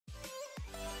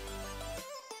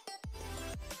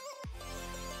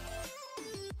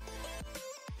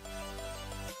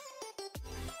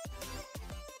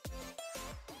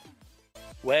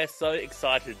We're so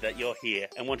excited that you're here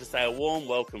and want to say a warm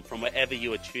welcome from wherever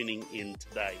you are tuning in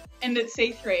today. And at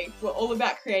C3, we're all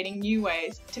about creating new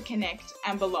ways to connect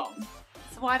and belong.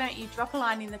 So why don't you drop a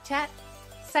line in the chat,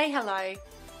 say hello,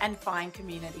 and find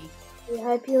community. We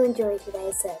hope you enjoy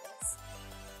today's service.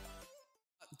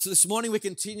 So this morning we're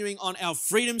continuing on our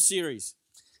Freedom series.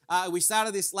 We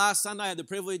started this last Sunday. I had the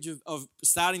privilege of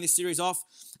starting this series off.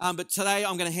 But today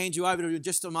I'm going to hand you over to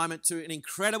just a moment to an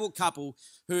incredible couple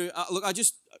who,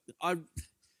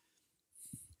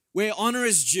 where honour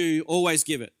is due, always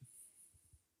give it.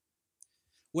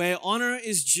 Where honour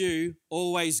is due,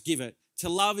 always give it. To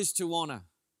love is to honour.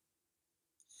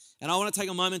 And I want to take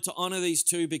a moment to honour these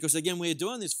two because, again, we're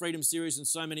doing this Freedom series in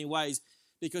so many ways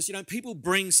because, people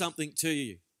bring something to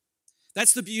you.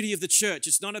 That's the beauty of the church.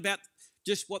 It's not about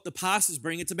just what the pastors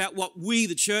bring. It's about what we,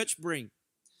 the church, bring.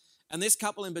 And this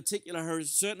couple in particular who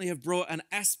certainly have brought an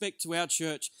aspect to our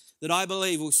church that I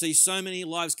believe will see so many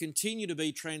lives continue to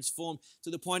be transformed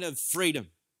to the point of freedom.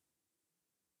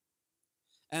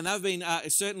 And they've been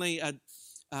certainly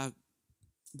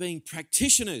being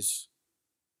practitioners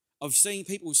of seeing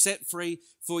people set free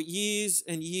for years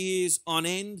and years on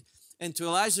end. And to a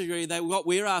large degree, what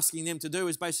we're asking them to do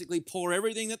is basically pour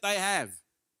everything that they have.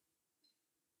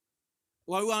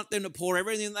 Well, we want them to pour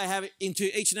everything that they have into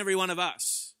each and every one of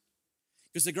us.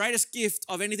 Because the greatest gift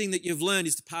of anything that you've learned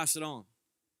is to pass it on.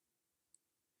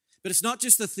 But it's not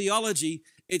just the theology,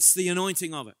 it's the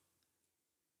anointing of it.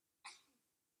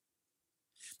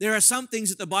 There are some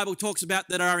things that the Bible talks about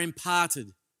that are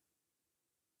imparted.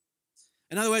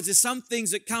 In other words, there's some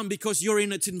things that come because you're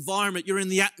in its environment, you're in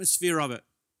the atmosphere of it.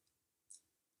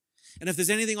 And if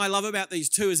there's anything I love about these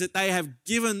two is that they have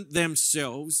given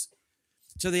themselves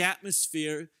to the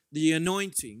atmosphere, the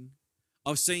anointing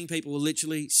of seeing people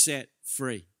literally set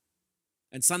free.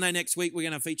 And Sunday next week, we're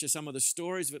going to feature some of the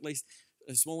stories of at least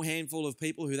a small handful of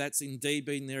people who that's indeed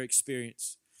been their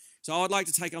experience. So I would like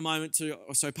to take a moment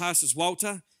so Pastors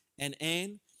Walter and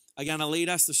Anne are going to lead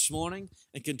us this morning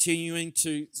and continuing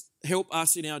to help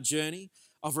us in our journey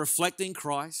of reflecting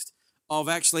Christ, of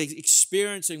actually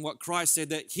experiencing what Christ said,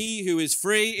 that he who is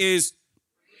free is.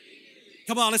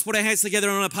 Come on, let's put our hands together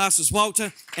on our Pastors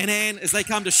Walter and Anne as they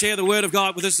come to share the word of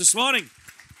God with us this morning.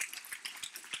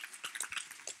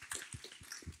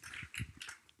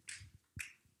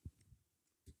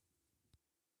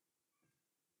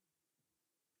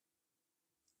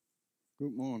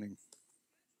 Good morning.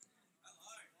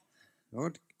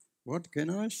 What can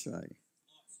I say?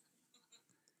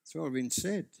 It's all been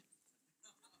said.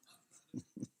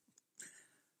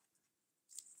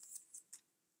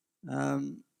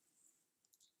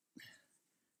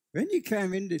 When you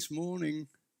came in this morning,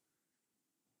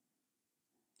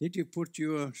 did you put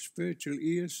your spiritual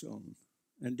ears on?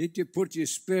 And did you put your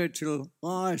spiritual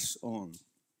eyes on?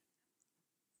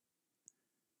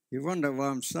 You wonder why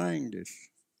I'm saying this.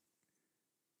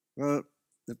 Well,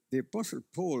 the Apostle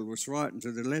Paul was writing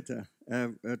to the letter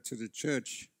to the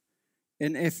church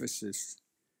in Ephesus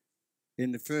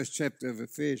in the first chapter of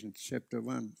Ephesians, chapter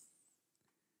 1.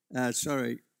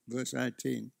 Verse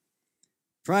 18.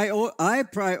 I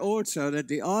pray also that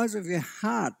the eyes of your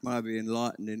heart might be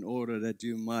enlightened in order that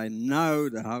you might know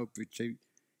the hope which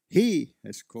he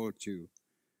has called you,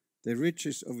 the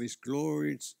riches of his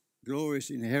glorious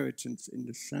inheritance in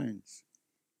the saints.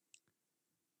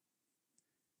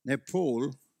 Now,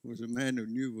 Paul was a man who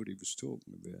knew what he was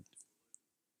talking about.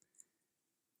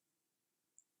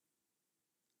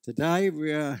 Today,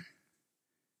 we are,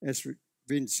 as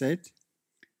been said,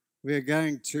 we are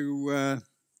going to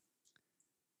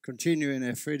continue in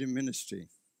our freedom ministry.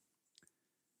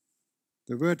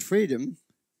 The word freedom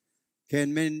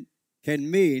can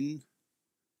mean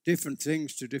different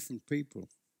things to different people.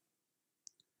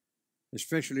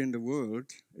 Especially in the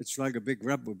world, it's like a big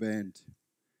rubber band.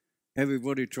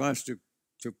 Everybody tries to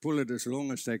pull it as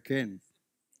long as they can.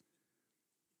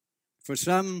 For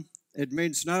some, it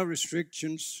means no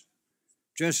restrictions.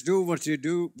 Just do what you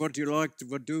like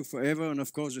to do forever, and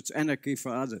of course it's anarchy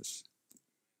for others.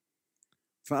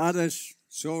 For others,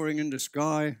 soaring in the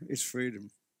sky is freedom.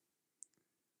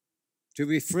 To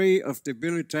be free of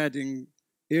debilitating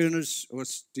illness or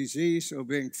disease or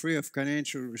being free of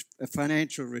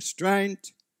financial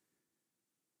restraint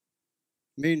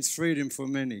means freedom for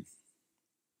many.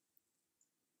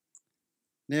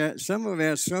 Now, some of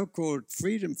our so-called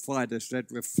freedom fighters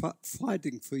that were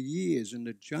fighting for years in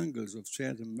the jungles of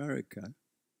South America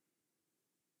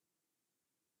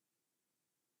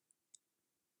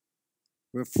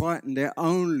were fighting there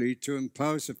only to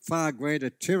impose a far greater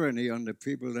tyranny on the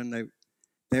people than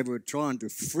they were trying to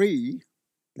free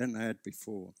than they had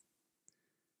before.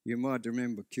 You might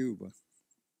remember Cuba.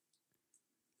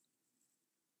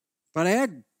 But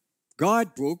our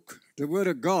guidebook, the Word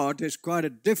of God, is quite a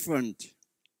different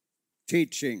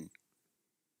teaching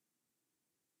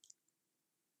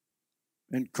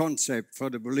and concept for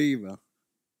the believer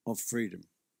of freedom.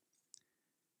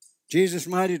 Jesus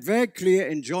made it very clear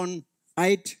in John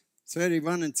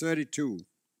 8:31 and 32.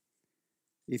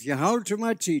 If you hold to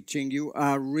my teaching, you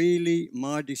are really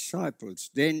my disciples.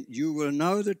 Then you will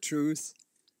know the truth,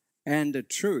 and the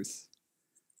truth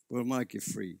will make you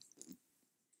free.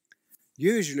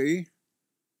 Usually,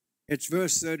 it's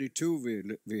verse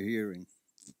 32 we're hearing.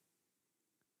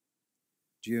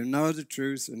 Do you know the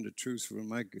truth, and the truth will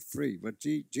make you free? But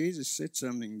Jesus said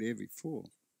something there before.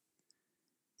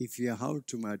 If you hold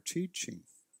to my teaching,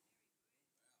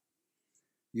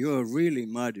 you are really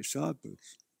my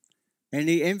disciples. And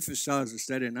he emphasizes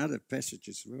that in other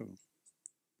passages as well.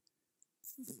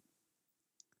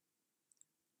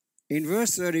 In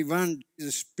verse 31,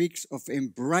 Jesus speaks of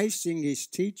embracing his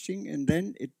teaching and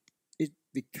then it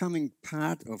becoming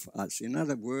part of us. In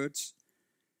other words,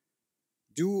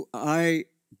 do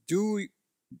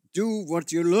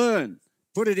what you learn.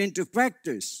 Put it into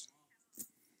practice.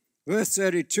 Verse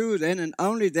 32 then, and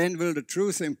only then will the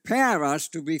truth empower us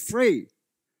to be free.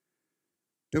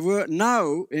 The word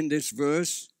know in this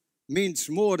verse means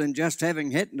more than just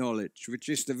having head knowledge, which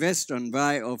is the Western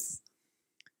way of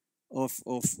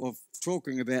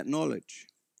talking about knowledge.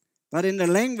 But in the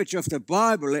language of the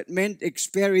Bible, it meant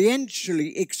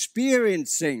experientially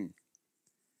experiencing.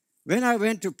 When I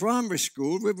went to primary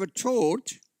school, we were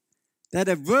taught that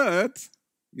a verb,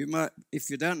 if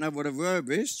you don't know what a verb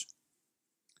is,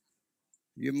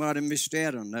 you might have missed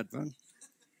out on that one.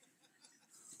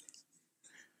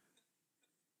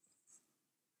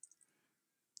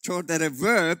 Taught that a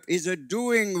verb is a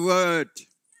doing word.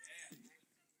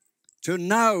 To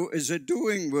know is a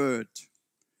doing word.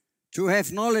 To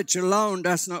have knowledge alone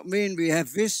does not mean we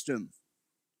have wisdom.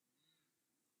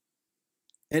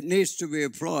 It needs to be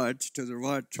applied to the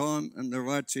right time and the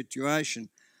right situation.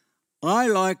 I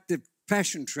like the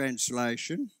Passion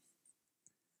Translation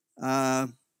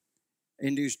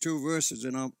in these two verses,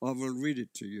 and I will read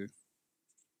it to you.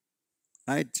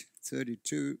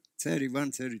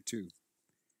 31:32.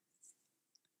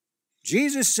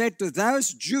 Jesus said to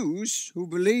those Jews who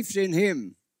believed in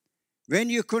him,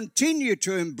 when you continue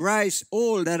to embrace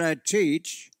all that I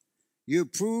teach, you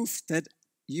prove that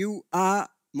you are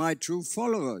my true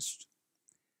followers.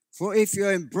 For if you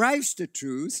embrace the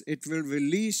truth, it will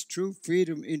release true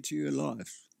freedom into your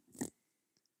life.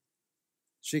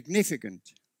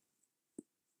 Significant.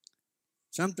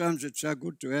 Sometimes it's so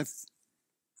good to have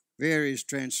various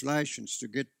translations to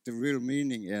get the real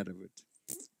meaning out of it.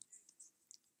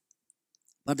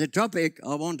 But the topic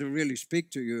I want to really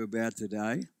speak to you about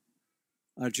today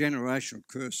are generational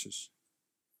curses.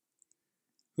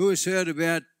 Who has heard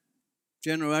about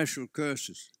generational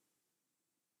curses?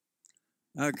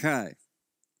 Okay.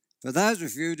 For those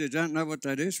of you that don't know what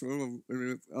that is, well,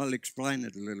 I'll explain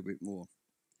it a little bit more.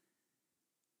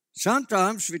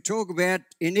 Sometimes we talk about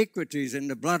iniquities in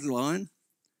the bloodline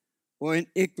or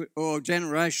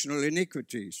generational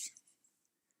iniquities.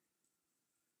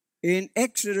 In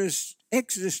Exodus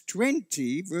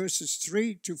 20, verses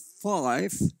 3 to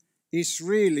 5, is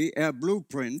really our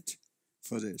blueprint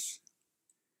for this.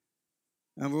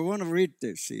 And we want to read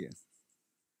this here.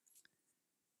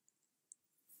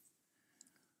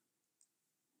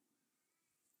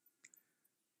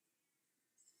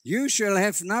 You shall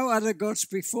have no other gods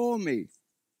before me,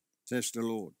 says the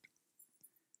Lord.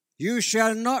 You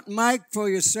shall not make for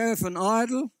yourself an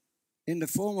idol in the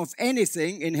form of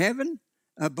anything in heaven,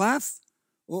 above,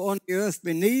 or on the earth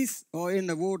beneath, or in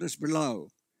the waters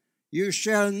below. You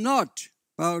shall not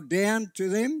bow down to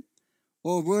them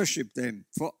or worship them.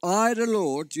 For I, the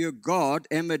Lord, your God,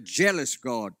 am a jealous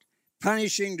God,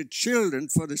 punishing the children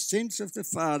for the sins of the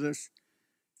fathers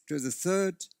to the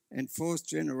third and fourth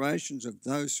generations of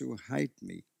those who hate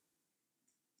me.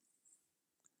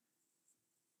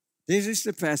 This is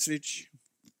the passage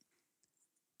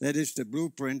that is the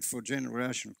blueprint for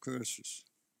generational curses.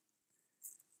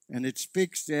 And it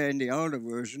speaks there in the older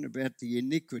version about the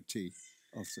iniquity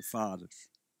of the fathers.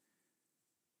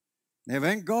 Now,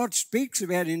 when God speaks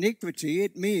about iniquity,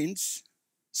 it means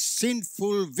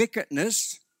sinful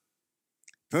wickedness,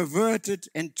 perverted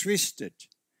and twisted.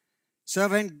 So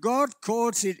when God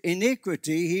calls it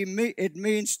iniquity, it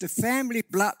means the family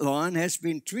bloodline has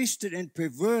been twisted and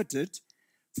perverted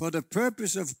for the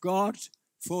purpose of God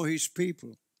for his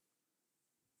people.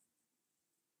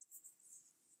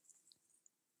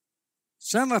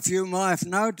 Some of you might have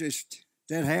noticed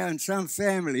that how in some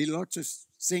family lots of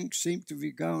things seem to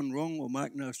be going wrong or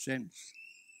make no sense.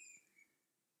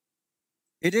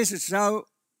 It is as though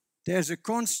there's a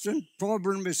constant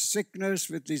problem with sickness,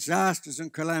 with disasters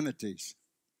and calamities.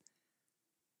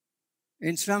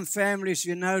 In some families,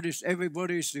 you notice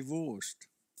everybody is divorced.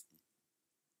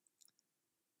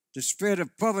 The spirit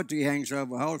of poverty hangs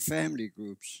over whole family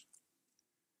groups.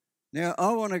 Now,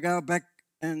 I want to go back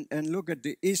and look at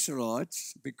the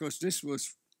Israelites, because this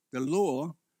was, the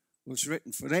law was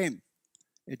written for them.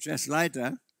 It just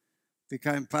later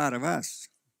became part of us,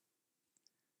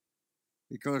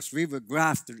 because we were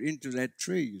grafted into that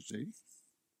tree, you see.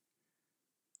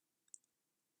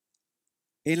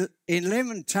 In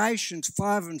Lamentations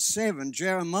 5 and 7,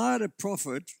 Jeremiah the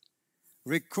prophet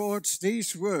records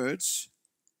these words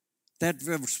that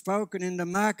were spoken in the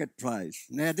marketplace.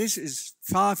 Now, this is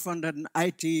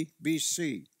 580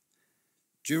 BC.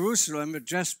 Jerusalem had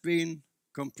just been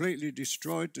completely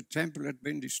destroyed. The temple had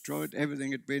been destroyed.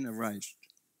 Everything had been erased.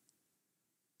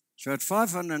 So at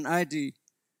 580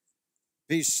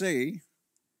 BC,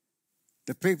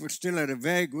 the people still had a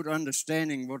very good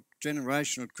understanding what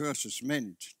generational curses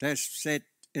meant.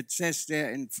 It says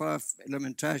there in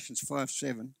Lamentations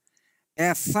 5:7,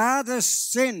 our fathers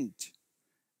sinned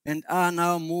and are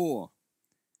no more,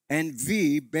 and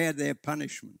we bear their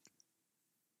punishment.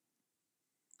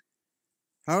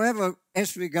 However,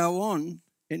 as we go on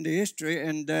in the history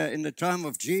and in the time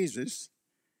of Jesus,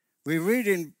 we read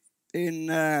in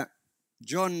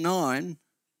John 9,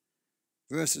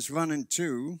 verses 1 and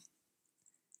 2,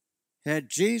 that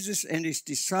Jesus and his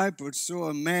disciples saw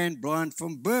a man blind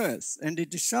from birth. And the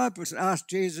disciples asked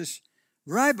Jesus,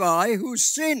 Rabbi, who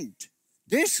sinned,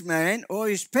 this man or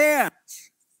his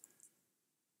parents,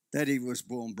 that he was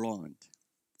born blind?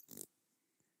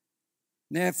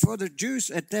 Now, for the Jews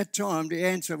at that time, the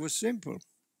answer was simple.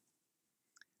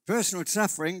 Personal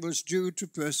suffering was due to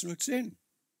personal sin.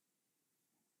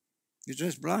 You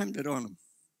just blamed it on them.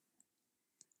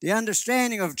 The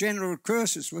understanding of general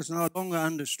curses was no longer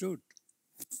understood.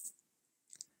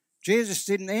 Jesus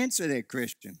didn't answer that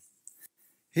question.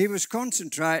 He was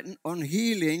concentrating on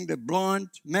healing the blind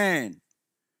man,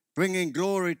 bringing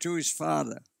glory to his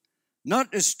Father,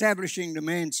 not establishing the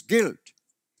man's guilt.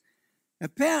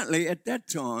 Apparently, at that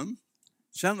time,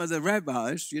 some of the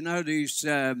rabbis, these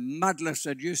muddlers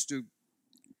that used to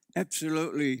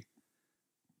absolutely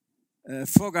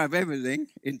fog up everything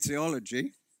in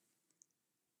theology,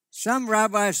 some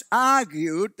rabbis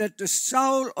argued that the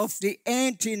soul of the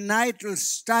antenatal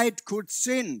state could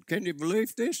sin. Can you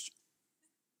believe this?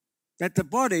 That the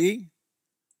body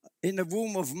in the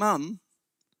womb of mum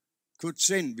could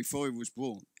sin before he was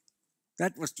born.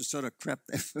 That was the sort of crap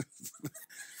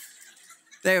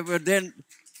they were then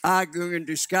arguing and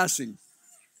discussing.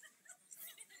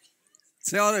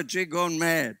 Theology gone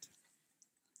mad.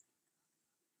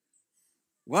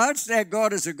 Whilst their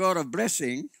God is a God of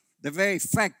blessing, the very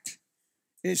fact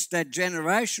is that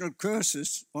generational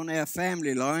curses on our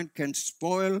family line can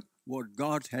spoil what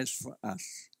God has for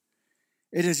us.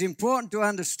 It is important to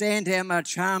understand how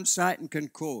much harm Satan can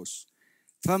cause.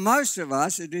 For most of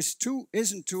us, it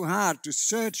isn't too hard to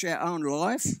search our own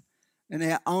life and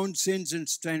our own sins and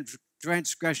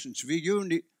transgressions. We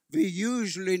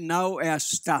usually know our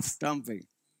stuff, don't we?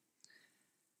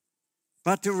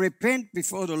 But to repent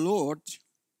before the Lord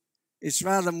is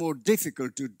rather more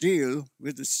difficult to deal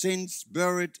with the sins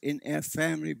buried in our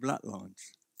family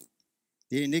bloodlines,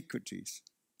 the iniquities.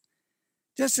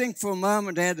 Just think for a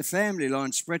moment how the family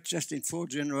line spread just in 4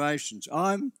 generations.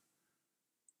 I'm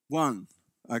 1,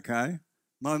 okay?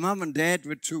 My mum and dad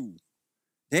were 2.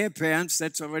 Their parents,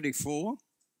 that's already 4.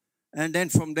 And then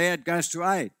from there it goes to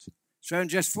 8. So in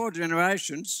just 4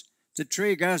 generations, the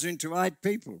tree goes into 8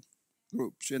 people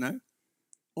groups,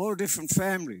 all different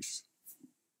families.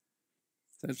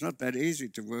 So it's not that easy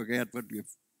to work out what your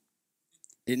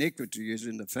iniquity is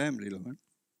in the family line.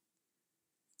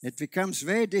 It becomes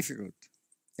very difficult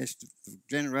as the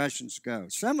generations go.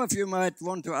 Some of you might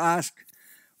want to ask,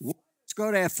 why has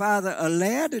God our Father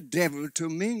allowed the devil to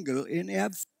mingle in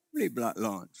our family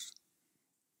bloodlines?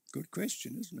 Good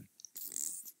question, isn't it?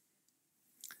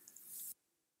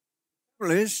 The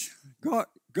trouble is,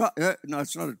 no,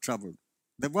 it's not a trouble.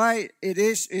 The way it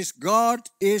is God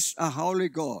is a holy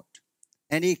God,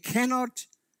 and he cannot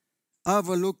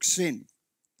overlook sin.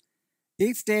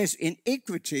 If there's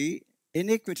iniquity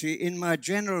in my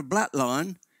general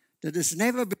bloodline that has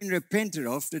never been repented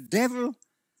of, the devil,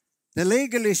 the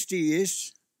legalist he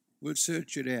is, will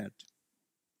search it out.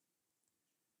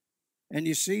 And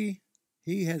you see,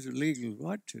 he has a legal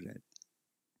right to that.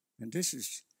 And this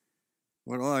is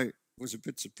what I was a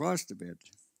bit surprised about.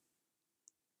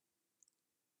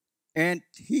 And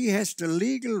he has the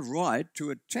legal right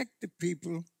to attack the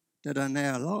people that are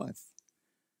now alive.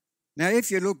 Now,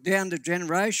 if you look down the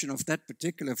generation of that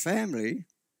particular family,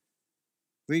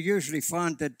 we usually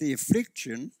find that the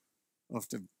affliction of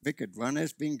the wicked one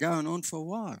has been going on for a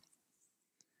while,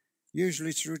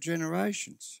 usually through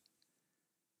generations.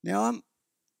 Now,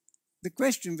 the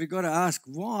question we've got to ask,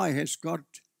 why has God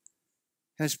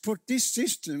put this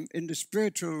system in the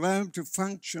spiritual realm to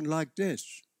function like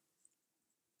this?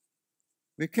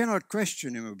 We cannot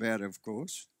question him about it, of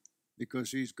course,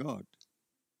 because he's God.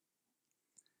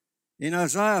 In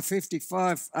Isaiah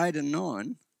 55, 8 and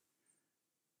 9,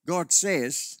 God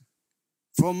says,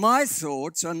 "For my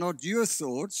thoughts are not your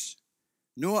thoughts,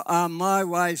 nor are my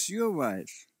ways your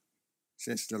ways,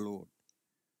 says the Lord.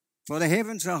 For as the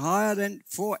heavens are higher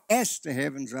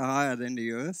than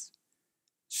the earth,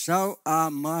 so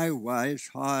are my ways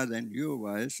higher than your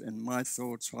ways, and my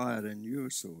thoughts higher than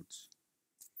your thoughts."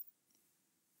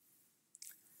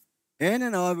 Anne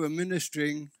and I were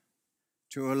ministering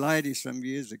to a lady some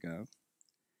years ago.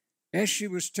 As she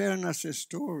was telling us her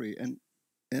story, and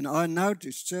I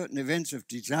noticed certain events of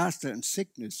disaster and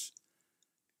sickness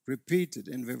repeated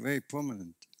and were very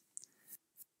prominent.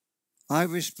 I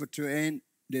whispered to Anne,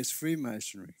 "There's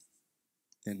Freemasonry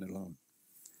in the line."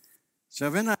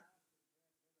 So when I...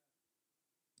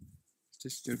 Is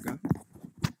this still going?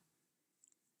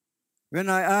 When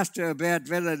I asked her about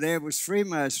whether there was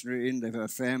Freemasonry in her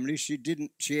family,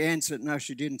 she answered no,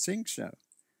 she didn't think so.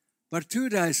 But 2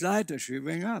 days later, she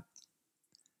rang up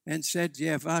and said,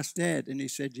 "Yeah, I've asked Dad," and he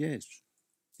said yes.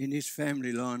 In his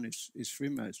family line is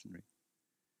Freemasonry.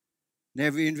 Now,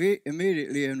 we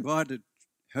immediately invited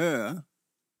her,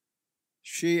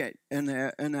 she and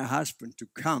her husband, to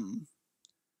come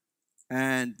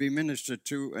and be ministered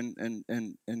to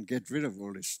and get rid of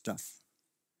all this stuff.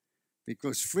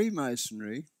 Because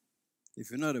Freemasonry,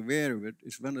 if you're not aware of it,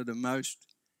 is one of the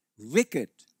most wicked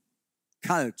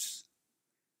cults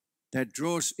that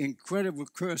draws incredible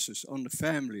curses on the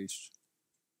families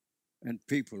and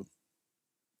people,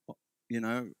 you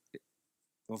know,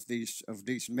 of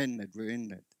these men that were in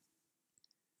that.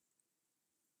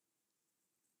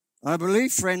 I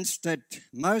believe, friends, that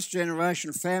most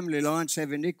generational family lines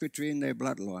have iniquity in their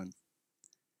bloodline.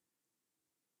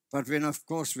 But when, of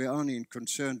course, we're only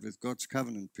concerned with God's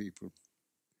covenant people,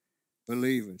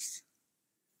 believers.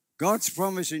 God's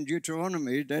promise in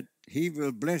Deuteronomy that he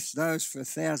will bless those for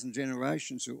 1,000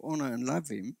 generations who honor and love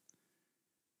him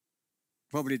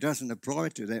probably doesn't apply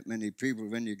to that many people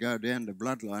when you go down the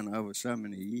bloodline over so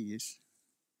many years.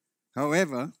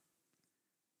 However,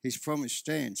 his promise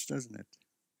stands, doesn't it?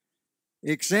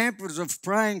 Examples of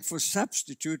praying for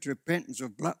substitute repentance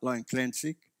of bloodline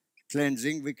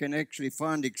cleansing, we can actually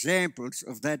find examples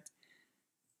of that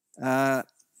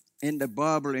in the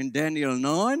Bible in Daniel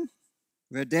 9,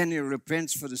 where Daniel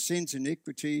repents for the sins,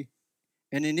 iniquity,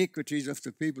 and iniquities of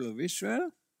the people of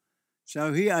Israel.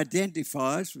 So he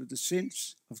identifies with the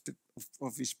sins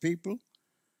of his people,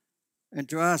 and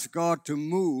to ask God to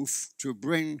move to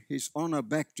bring his honor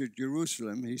back to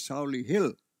Jerusalem, his holy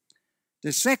hill.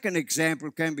 The second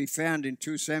example can be found in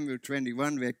 2 Samuel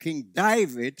 21, where King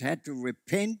David had to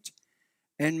repent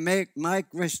and make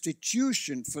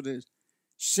restitution for the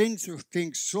sins of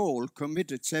King Saul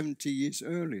committed 70 years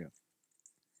earlier.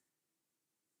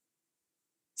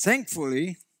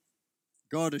 Thankfully,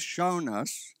 God has shown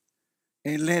us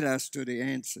and led us to the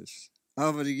answers.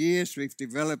 Over the years, we've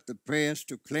developed the prayers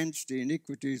to cleanse the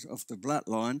iniquities of the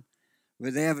bloodline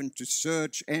without having to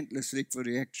search endlessly for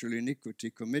the actual iniquity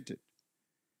committed.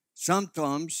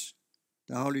 Sometimes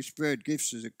the Holy Spirit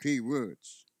gives us the key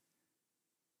words.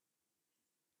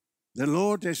 The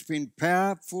Lord has been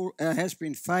faithful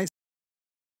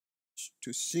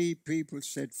to see people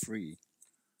set free,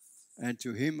 and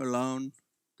to him alone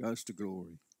goes the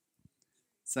glory.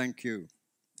 Thank you,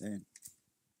 Dan.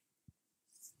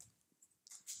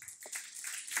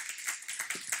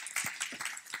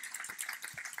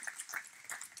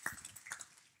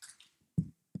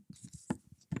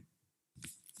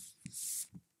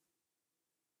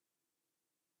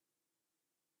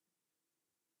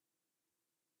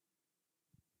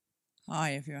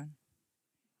 Hi, everyone.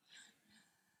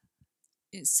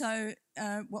 So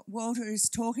what Walter is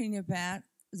talking about,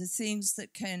 the things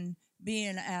that can be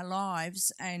in our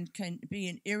lives and can be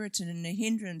an irritant and a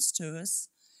hindrance to us,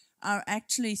 are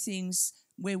actually things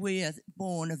where we are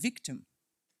born a victim.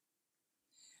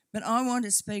 But I want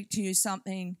to speak to you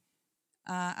something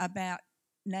about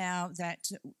now that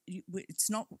we're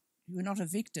not a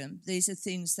victim. These are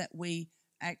things that we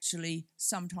actually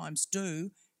sometimes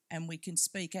do, and we can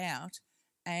speak out,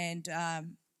 and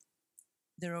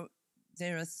there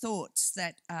are thoughts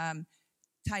that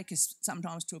take us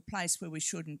sometimes to a place where we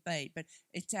shouldn't be, but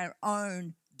it's our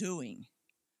own doing.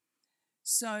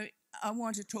 So I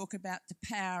want to talk about the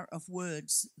power of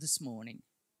words this morning.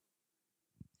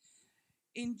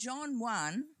 In John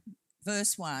 1,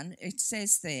 verse 1, it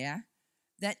says there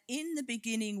that in the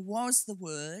beginning was the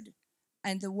Word,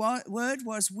 and the Word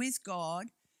was with God,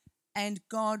 and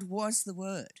God was the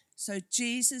Word. So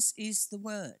Jesus is the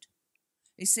Word.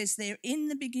 It says there in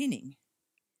the beginning.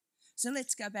 So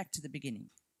let's go back to the beginning.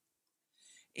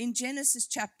 In Genesis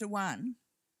chapter 1,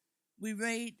 we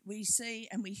read, we see,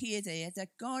 and we hear there that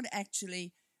God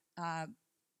actually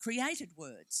created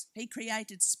words. He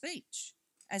created speech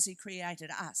as he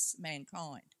created us,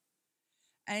 mankind.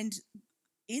 And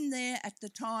in there at the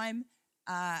time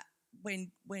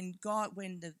when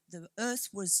the earth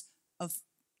was of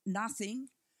nothing,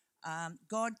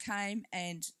 God came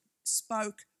and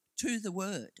spoke to the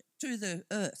word, to the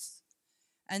earth.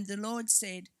 And the Lord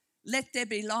said, "Let there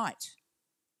be light."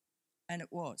 And it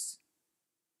was.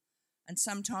 And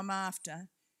sometime after,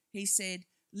 he said,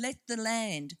 "Let the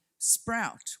land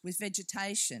sprout with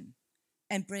vegetation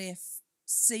and bear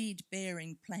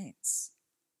seed-bearing plants."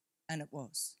 And it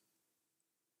was.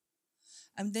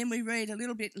 And then we read a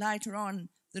little bit later on,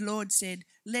 the Lord said,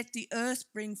 "Let the earth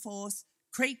bring forth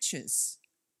creatures,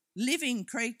 living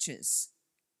creatures."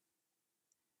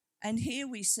 And here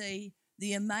we see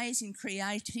the amazing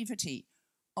creativity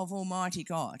of Almighty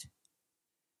God.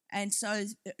 And so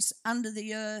it's under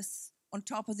the earth, on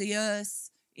top of the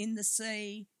earth, in the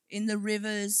sea, in the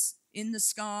rivers, in the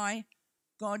sky,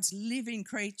 God's living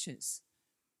creatures.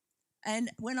 And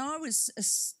when I was a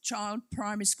child,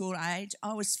 primary school age,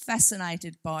 I was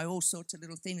fascinated by all sorts of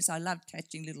little things. I loved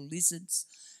catching little lizards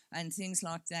and things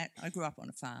like that. I grew up on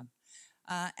a farm.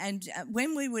 And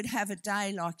when we would have a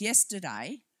day like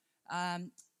yesterday,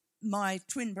 my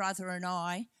twin brother and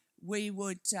I, we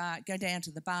would go down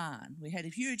to the barn. We had a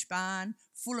huge barn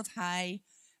full of hay,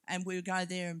 and we would go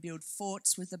there and build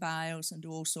forts with the bales and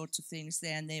do all sorts of things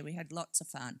down there. We had lots of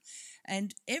fun.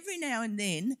 And every now and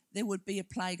then there would be a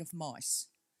plague of mice.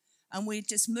 And we'd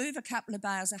just move a couple of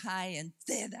bales of hay and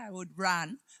there they would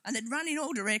run. And they'd run in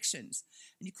all directions.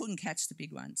 And you couldn't catch the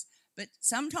big ones. But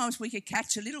sometimes we could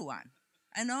catch a little one.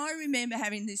 And I remember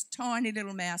having this tiny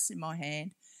little mouse in my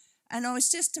hand. And I was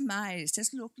just amazed.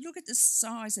 Just look at the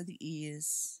size of the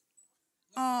ears.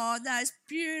 Oh, those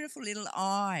beautiful little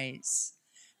eyes.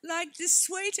 Like the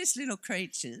sweetest little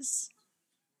creatures.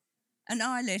 And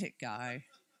I let it go.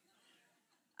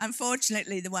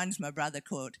 Unfortunately, the ones my brother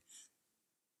caught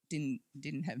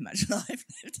didn't have much life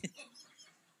left in them.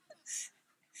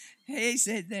 He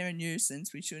said they're a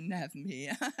nuisance, we shouldn't have them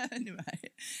here.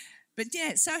 Anyway. But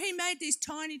yeah, so he made these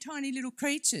tiny, tiny little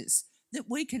creatures that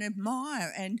we can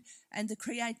admire and the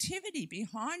creativity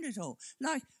behind it all.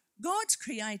 Like God's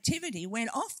creativity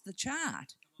went off the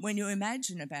chart when you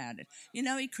imagine about it. You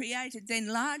know, he created then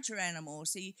larger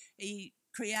animals. He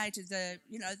created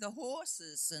the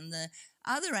horses and the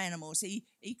other animals. He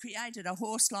created a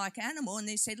horse-like animal and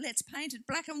he said, "Let's paint it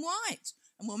black and white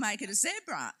and we'll make it a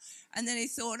zebra." And then he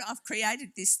thought, "I've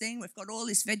created this thing. We've got all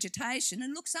this vegetation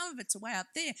and look, some of it's way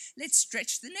up there. Let's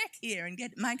stretch the neck here and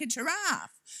make a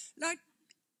giraffe." Like,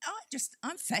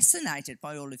 I'm fascinated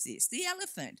by all of this. The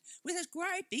elephant with his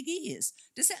great big ears.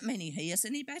 Does that mean he hears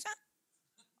any better?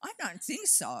 I don't think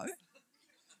so.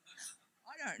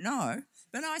 I don't know.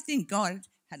 But I think God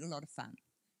had a lot of fun.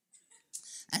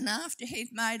 And after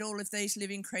he'd made all of these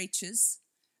living creatures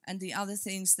and the other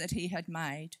things that he had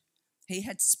made, he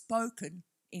had spoken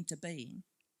into being.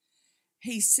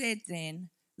 He said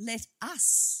then, "Let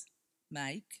us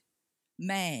make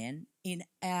man in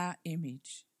our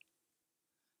image."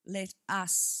 Let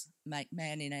us make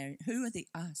man in our image. Who are the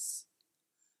us?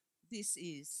 This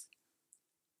is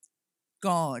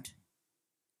God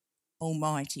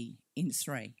Almighty in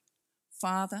three.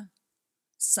 Father,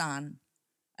 Son,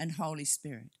 and Holy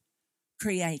Spirit,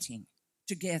 creating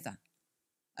together,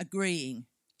 agreeing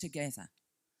together.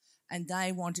 And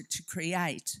they wanted to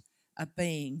create a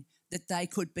being that they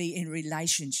could be in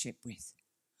relationship with,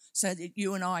 so that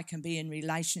you and I can be in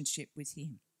relationship with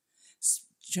him.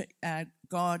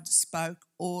 God spoke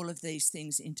all of these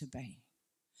things into being.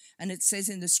 And it says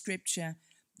in the scripture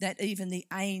that even the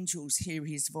angels hear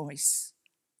his voice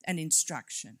and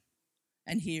instruction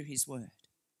and hear his word.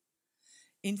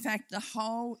 In fact, the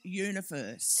whole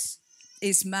universe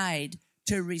is made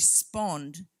to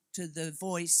respond to the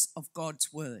voice of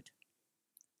God's word.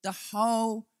 The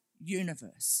whole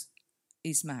universe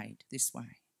is made this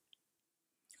way.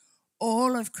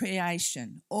 All of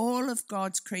creation, all of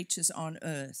God's creatures on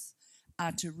earth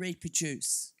are to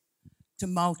reproduce, to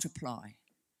multiply.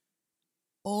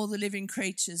 All the living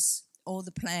creatures, all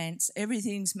the plants,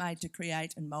 everything's made to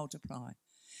create and multiply.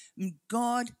 And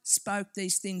God spoke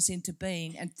these things into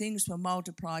being, and things were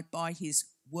multiplied by his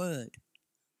word.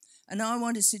 And I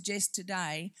want to suggest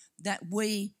today that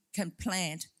we can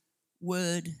plant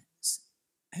words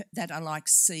that are like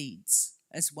seeds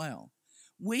as well.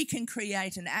 We can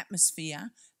create an atmosphere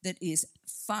that is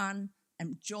fun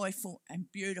and joyful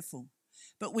and beautiful,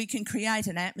 but we can create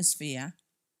an atmosphere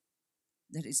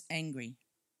that is angry,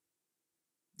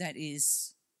 that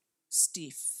is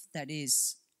stiff, that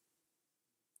is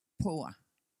poor,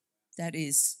 that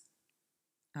is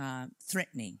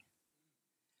threatening.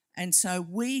 And so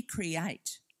we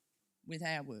create with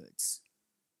our words.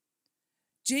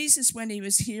 Jesus, when he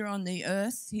was here on the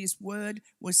earth, his word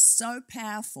was so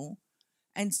powerful,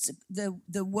 and the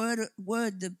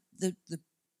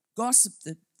gossip,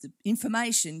 the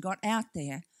information got out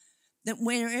there that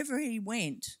wherever he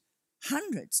went,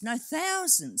 hundreds, no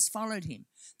thousands followed him.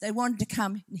 They wanted to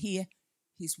come and hear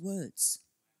his words.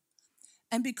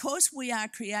 And because we are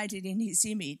created in his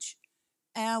image,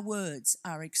 our words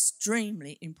are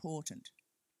extremely important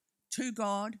to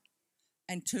God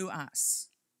and to us.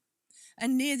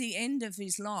 And near the end of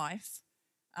his life,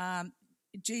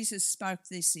 Jesus spoke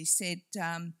this. He said,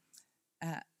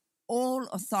 all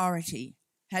authority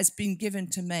has been given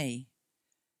to me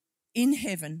in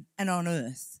heaven and on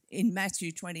earth, in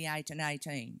Matthew 28 and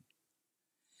 18.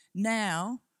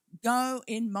 Now go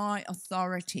in my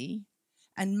authority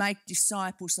and make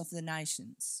disciples of the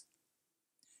nations.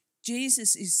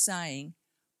 Jesus is saying,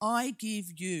 I give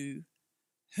you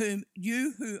who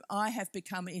I have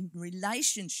become in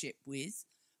relationship with,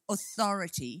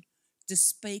 authority to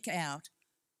speak out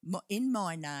in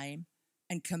my name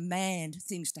and command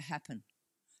things to happen,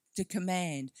 to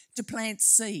command, to plant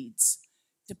seeds,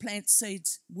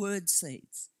 word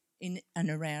seeds in and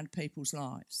around people's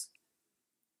lives.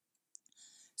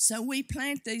 So we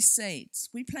plant these seeds.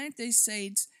 We plant these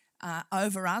seeds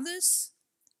over others,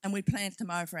 and we plant them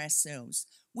over ourselves.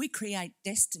 We create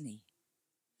destiny.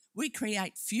 We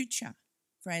create future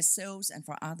for ourselves and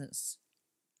for others.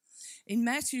 In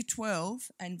Matthew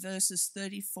 12 and verses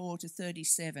 34 to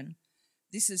 37,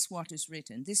 this is what is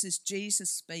written. This is Jesus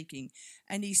speaking,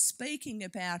 and he's speaking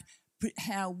about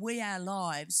how our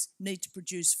lives need to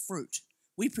produce fruit.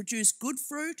 We produce good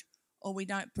fruit, or we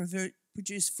don't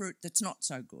produce fruit that's not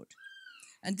so good.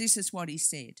 And this is what he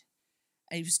said.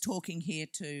 He was talking here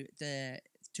to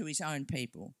his own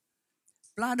people.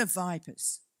 Blood of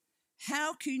vipers,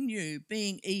 how can you,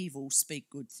 being evil, speak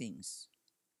good things?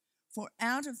 For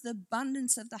out of the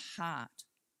abundance of the heart,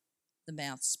 the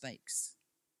mouth speaks.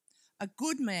 A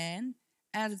good man,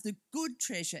 out of the good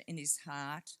treasure in his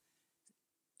heart,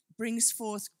 brings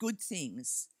forth good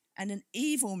things, and an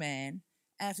evil man,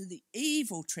 out of the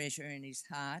evil treasure in his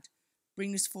heart,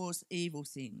 brings forth evil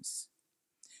things.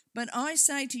 But I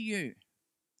say to you,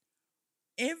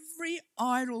 every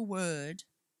idle word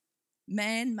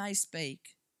man may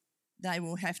speak, they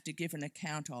will have to give an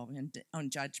account of on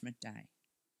Judgment Day.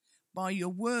 By your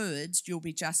words, you'll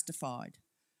be justified.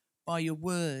 By your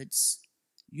words,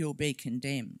 you'll be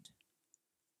condemned.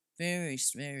 Very,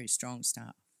 very strong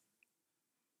stuff.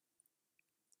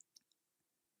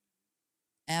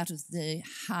 Out of the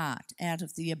heart, out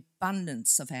of the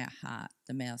abundance of our heart,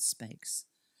 the mouth speaks.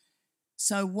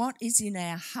 So what is in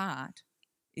our heart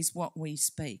is what we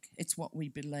speak. It's what we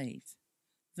believe.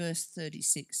 Verse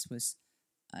 36 was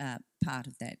part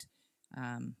of that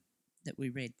that we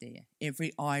read there.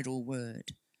 Every idle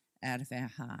word out of our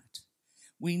heart.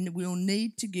 We will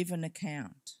need to give an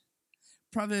account.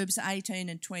 Proverbs 18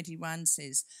 and 21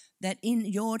 says that in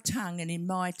your tongue and in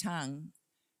my tongue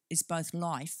is both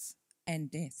life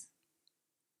and death.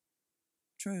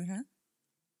 True, huh?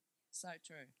 So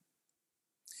true.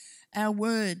 Our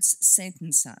words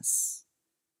sentence us.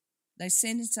 They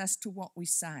sentence us to what we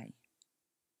say.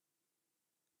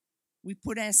 We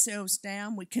put ourselves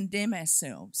down, we condemn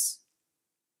ourselves.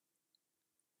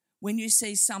 When you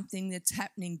see something that's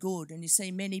happening good and you see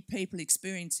many people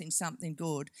experiencing something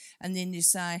good, and then you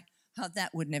say, oh,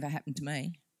 that would never happen to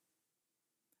me.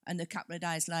 And a couple of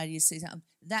days later you see something,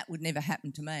 that would never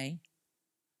happen to me.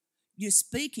 You're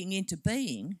speaking into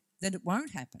being that it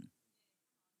won't happen.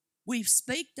 We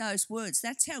speak those words.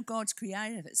 That's how God's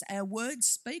created us. Our words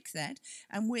speak that,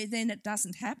 and where then it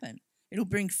doesn't happen, it'll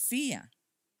bring fear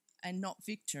and not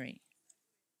victory.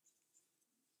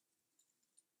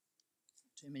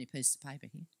 Too many pieces of paper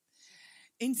here.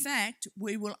 In fact,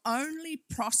 we will only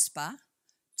prosper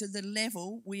to the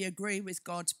level we agree with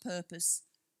God's purpose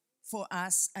for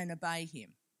us and obey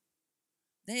him.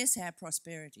 There's our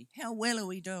prosperity. How well are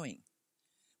we doing?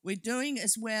 We're doing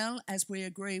as well as we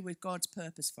agree with God's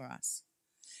purpose for us.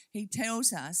 He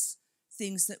tells us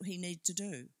things that he needs to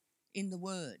do. in the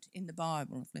Word, in the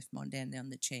Bible. I've left mine down there on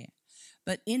the chair.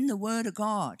 But in the Word of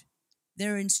God,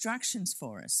 there are instructions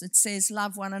for us. It says,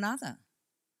 love one another.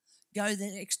 Go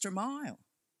the extra mile.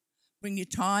 Bring your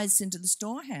tithes into the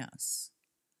storehouse.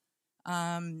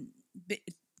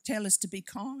 Tell us to be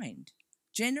kind,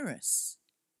 generous.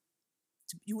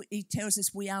 He tells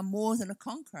us we are more than a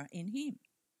conqueror in him.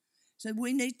 So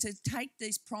we need to take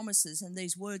these promises and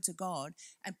these words of God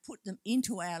and put them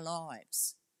into our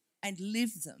lives and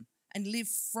live them and live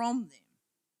from them.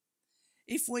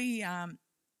 If we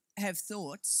have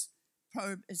thoughts,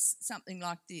 something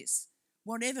like this,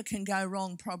 whatever can go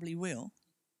wrong probably will.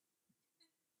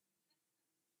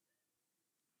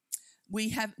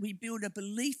 We build a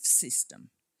belief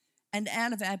system, and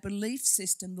out of our belief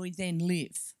system we then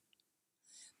live.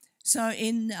 So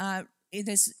in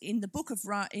the book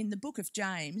of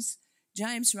James,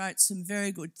 James wrote some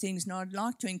very good things, and I'd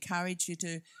like to encourage you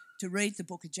to read the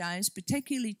book of James,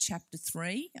 particularly chapter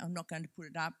 3. I'm not going to put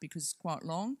it up because it's quite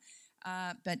long,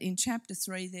 but in chapter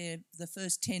 3, there, the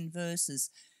first 10 verses,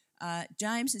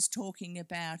 James is talking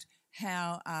about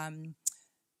how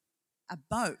a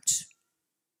boat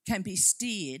can be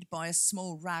steered by a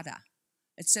small rudder.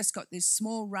 It's just got this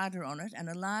small rudder on it, and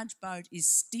a large boat is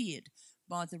steered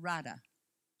by the rudder.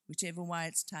 Whichever way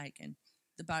it's taken,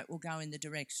 the boat will go in the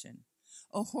direction.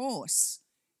 A horse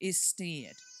is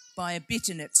steered by a bit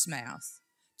in its mouth.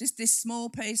 Just this small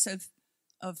piece of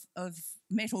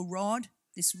metal rod,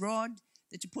 this rod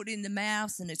that you put in the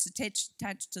mouth, and it's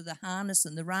attached to the harness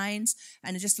and the reins,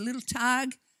 and just a little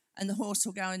tug, and the horse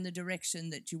will go in the direction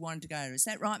that you want to go. Is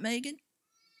that right, Megan?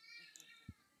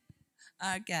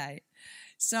 Okay.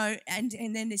 So, and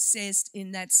then it says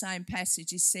in that same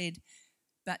passage, it said,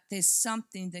 but there's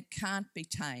something that can't be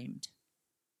tamed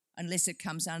unless it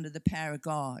comes under the power of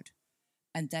God,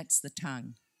 and that's the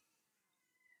tongue.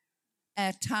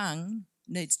 Our tongue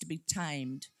needs to be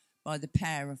tamed by the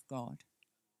power of God.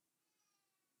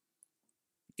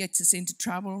 It gets us into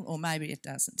trouble, or maybe it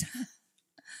doesn't.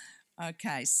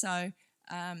 Okay, so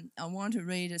I want to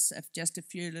read us just a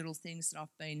few little things that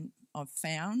I've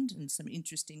found, and some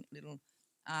interesting little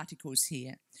articles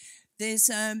here. There's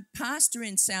a pastor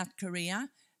in South Korea,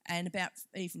 and about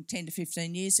even 10 to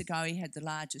 15 years ago, he had the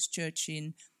largest church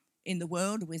in the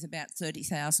world with about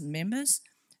 30,000 members.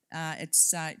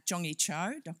 It's Chongi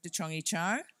Cho, Dr. Chongi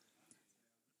Cho.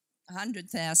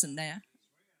 100,000 now.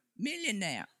 Million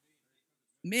now.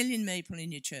 Million people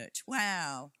in your church.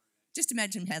 Wow. Just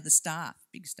imagine how the staff,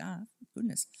 big staff,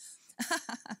 goodness.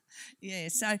 Yeah,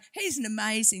 so he's an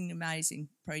amazing, amazing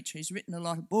preacher. He's written a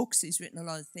lot of books. He's written a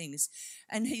lot of things.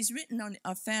 And he's written on,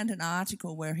 I found an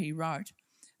article where he wrote,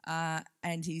 and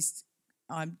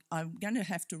I'm going to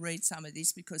have to read some of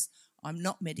this because I'm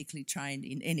not medically trained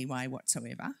in any way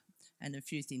whatsoever, and a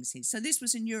few things here. So this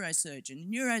was a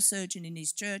neurosurgeon in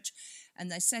his church, and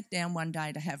they sat down one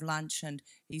day to have lunch, and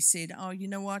he said, oh, you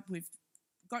know what, we've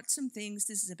got some things,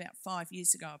 this is about 5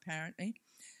 years ago apparently,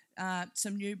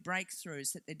 some new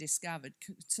breakthroughs that they discovered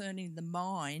concerning the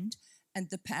mind and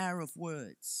the power of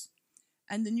words.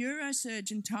 And the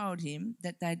neurosurgeon told him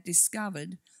that they'd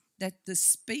discovered that the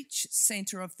speech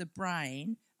centre of the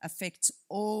brain affects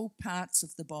all parts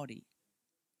of the body.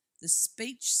 The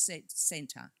speech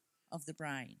centre of the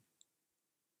brain.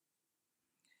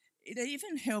 It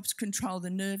even helps control the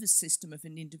nervous system of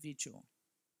an individual.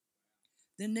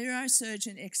 The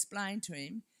neurosurgeon explained to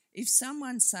him, if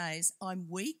someone says, I'm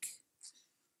weak,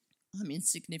 I'm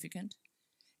insignificant,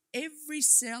 every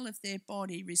cell of their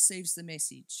body receives the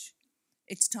message,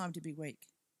 it's time to be weak.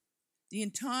 The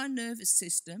entire nervous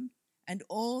system and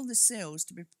all the cells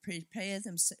to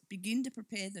begin to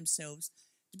prepare themselves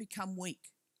to become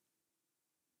weak.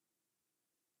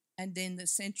 And then the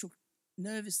central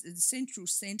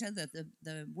centre,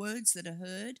 the words that are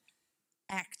heard,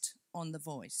 act on the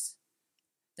voice.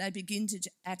 They begin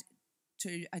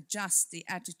to adjust the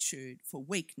attitude for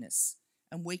weakness,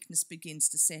 and weakness begins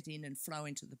to set in and flow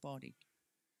into the body.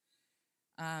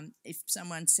 If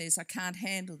someone says, I can't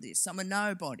handle this, I'm a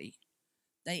nobody,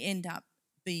 they end up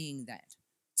being that.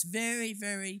 It's very,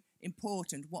 very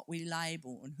important what we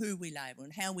label and who we label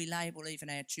and how we label even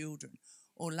our children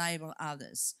or label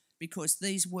others, because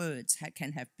these words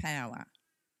can have power.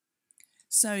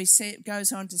 So he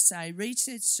goes on to say,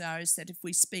 research shows that if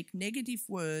we speak negative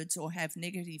words or have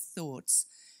negative thoughts,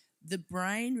 the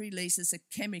brain releases a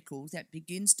chemical that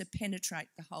begins to penetrate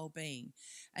the whole being.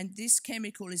 And this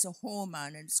chemical is a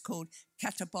hormone, and it's called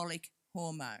catabolic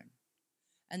hormone.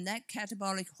 And that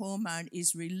catabolic hormone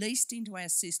is released into our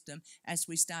system as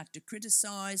we start to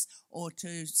criticise or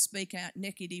to speak out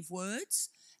negative words,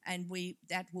 and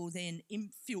that will then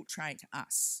infiltrate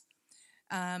us.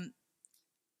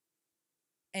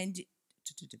 and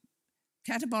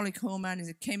catabolic hormone is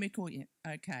a chemical. Yeah,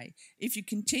 okay. If you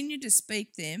continue to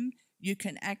speak them, you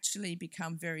can actually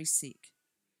become very sick.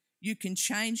 You can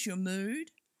change your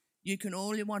mood.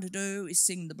 All you want to do is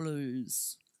sing the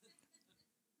blues.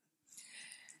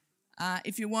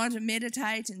 If you want to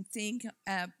meditate and think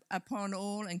upon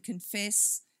all and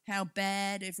confess how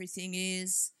bad everything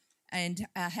is and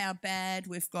how bad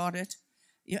we've got it,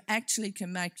 you actually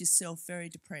can make yourself very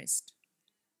depressed.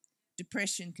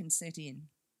 Depression can set in.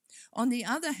 On the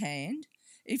other hand,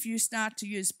 if you start to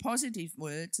use positive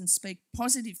words and speak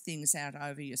positive things out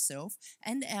over yourself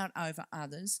and out over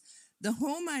others, the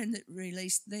hormone that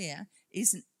released there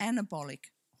is an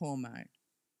anabolic hormone.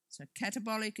 So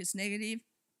catabolic is negative.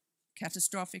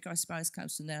 Catastrophic, I suppose,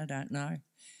 comes from there. I don't know.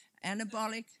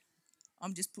 Anabolic,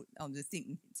 I'm just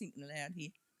thinking aloud here.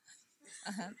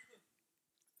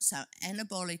 So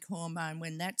anabolic hormone,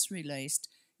 when that's released,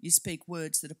 you speak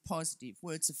words that are positive,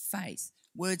 words of faith,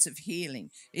 words of healing,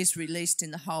 is released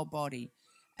in the whole body.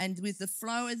 And with the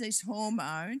flow of this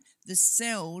hormone, the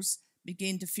cells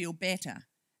begin to feel better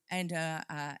and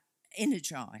are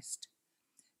energized.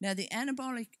 Now, the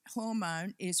anabolic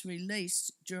hormone is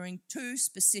released during 2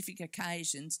 specific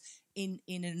occasions in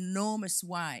an enormous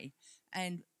way,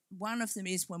 and one of them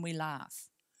is when we laugh.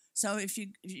 So if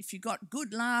you got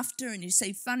good laughter and you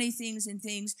see funny things in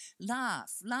things,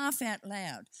 laugh out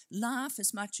loud, laugh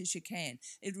as much as you can.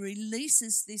 It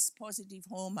releases this positive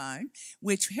hormone,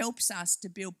 which helps us to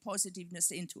build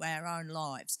positiveness into our own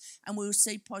lives, and we'll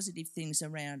see positive things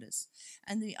around us.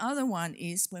 And the other one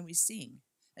is when we sing,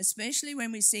 especially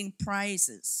when we sing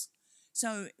praises.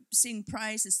 So sing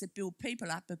praises that build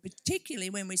people up, but particularly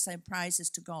when we say praises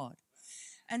to God.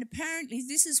 And apparently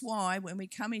this is why when we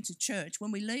come into church,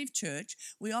 when we leave church,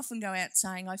 we often go out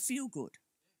saying, I feel good.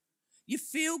 You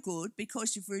feel good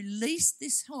because you've released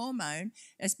this hormone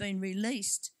has been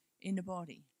released in the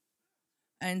body.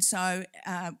 And so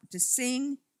to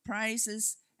sing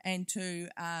praises and to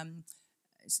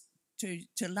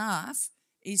laugh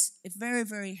is very,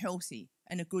 very healthy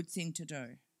and a good thing to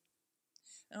do.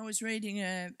 I was reading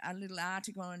a little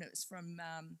article, and it was from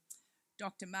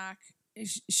Dr. Mark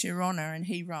Sharona, and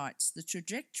he writes, the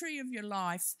trajectory of your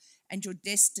life and your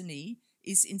destiny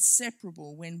is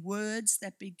inseparable when words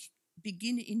that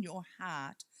begin in your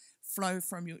heart flow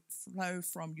from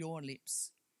your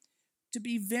lips. To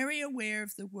be very aware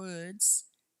of the words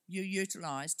you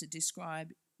utilize to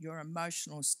describe your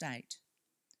emotional state.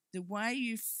 The way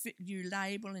you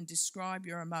label and describe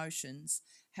your emotions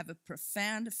have a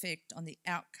profound effect on the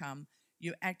outcome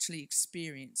you actually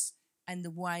experience and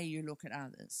the way you look at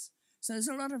others. So there's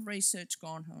a lot of research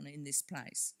going on in this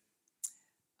place.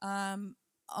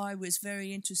 I was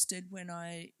very interested and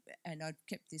I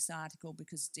kept this article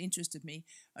because it interested me.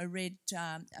 I read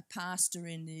a pastor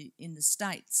in the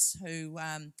States who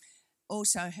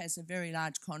also has a very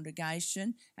large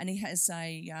congregation, and he has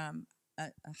a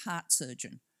heart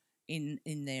surgeon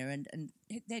in there, and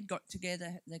they'd got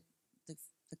together the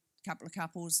couple of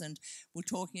couples and were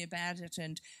talking about it,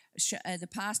 and the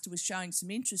pastor was showing some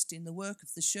interest in the work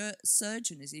of the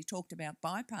surgeon as he talked about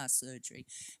bypass surgery.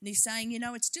 And he's saying,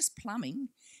 it's just plumbing.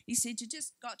 He said, you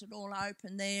just got it all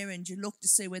open there and you look to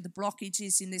see where the blockage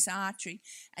is in this artery.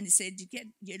 And he said,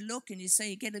 you look and you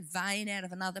see you get a vein out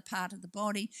of another part of the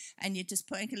body and you just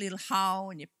poke a little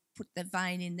hole and you put the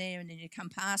vein in there, and then you come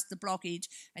past the blockage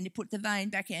and you put the vein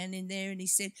back in there. And he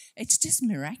said, it's just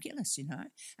miraculous,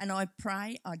 And I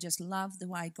pray, I just love the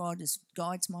way God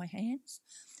guides my hands.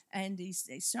 And he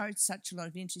showed such a lot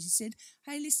of interest. He said,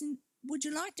 hey, listen, would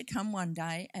you like to come one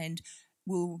day and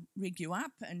we'll rig you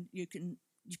up and you can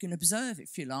observe,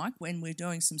 if you like, when we're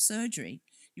doing some surgery.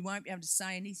 You won't be able to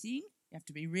say anything. You have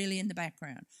to be really in the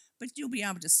background. But you'll be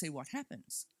able to see what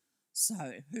happens.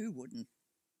 So who wouldn't?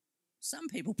 Some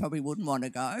people probably wouldn't want to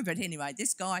go, but anyway,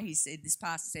 this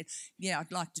pastor said, yeah,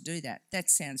 I'd like to do that. That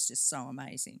sounds just so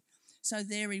amazing. So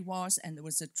there he was, and there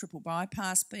was a triple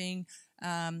bypass being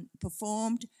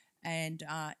performed, and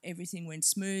everything went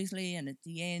smoothly, and at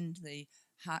the end, the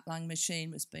heart-lung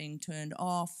machine was being turned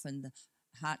off, and the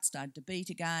heart started to beat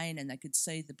again, and they could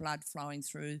see the blood flowing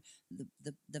through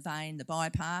the vein, the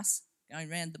bypass,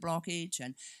 going around the blockage,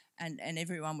 and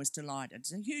everyone was delighted.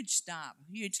 It's a huge staff,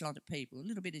 a huge lot of people, a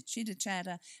little bit of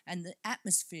chitter-chatter, and the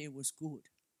atmosphere was good.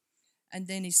 And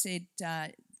then he said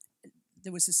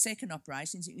there was a second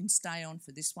operation. He said, you can stay on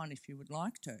for this one if you would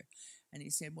like to. And he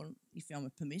said, well, if I'm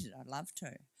permitted, I'd love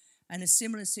to. And a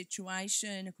similar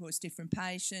situation, of course, different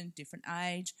patient, different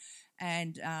age,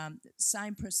 and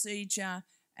same procedure,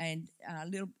 and a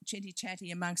little chitty-chatty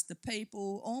amongst the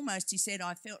people. Almost, he said,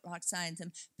 I felt like saying to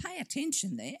them, pay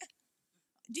attention there.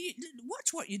 watch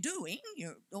what you're doing.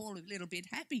 You're all a little bit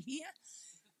happy here.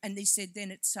 And he said,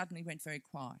 then it suddenly went very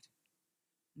quiet.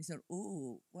 And he thought,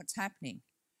 oh, what's happening?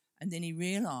 And then he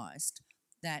realised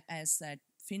that as they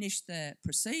finished the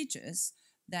procedures,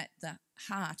 that the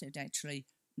heart had actually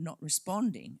not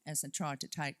responding as they tried to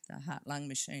take the heart-lung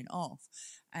machine off,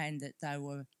 and that they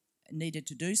needed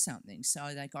to do something.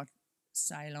 So they got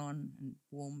Ceylon and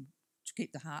warm to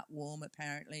keep the heart warm,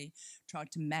 apparently,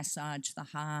 tried to massage the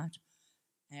heart,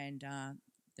 and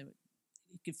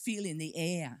you could feel in the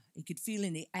air, you could feel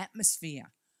in the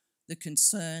atmosphere the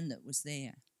concern that was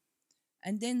there.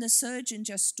 And then the surgeon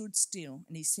just stood still,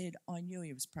 and he said, I knew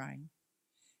he was praying.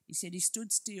 He said he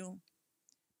stood still,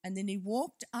 and then he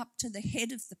walked up to the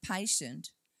head of the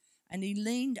patient, and he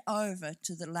leaned over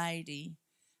to the lady,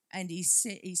 and he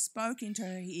spoke into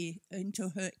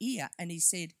her ear, and he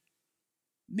said,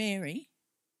 Mary,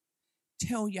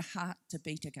 tell your heart to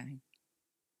beat again.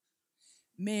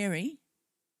 Mary,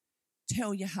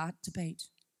 tell your heart to beat.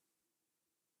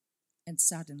 And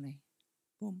suddenly,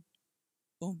 boom,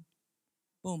 boom,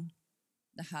 boom,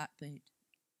 the heartbeat.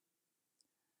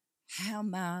 How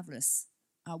marvellous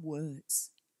are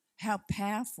words. How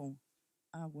powerful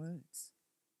are words.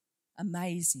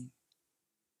 Amazing.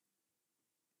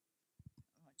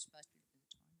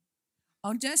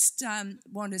 I'll just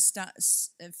want to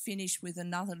finish with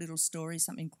another little story,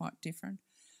 something quite different.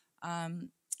 In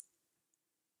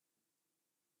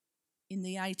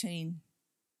the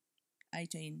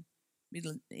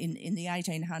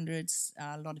 1800s,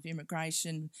 a lot of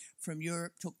immigration from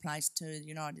Europe took place to the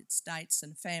United States,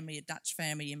 and a Dutch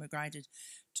family immigrated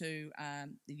to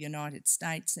the United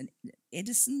States, and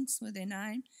Edisons were their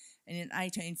name. And in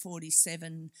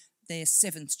 1847, their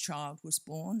seventh child was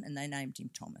born, and they named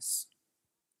him Thomas.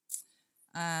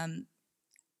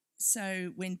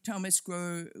 So when Thomas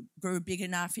grew big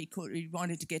enough, he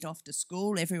wanted to get off to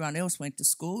school. Everyone else went to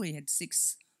school. He had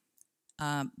 6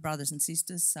 brothers and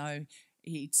sisters, so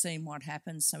he'd seen what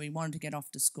happened, so he wanted to get off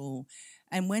to school.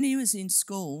 And when he was in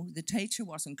school, the teacher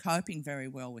wasn't coping very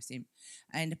well with him,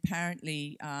 and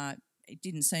apparently it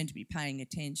didn't seem to be paying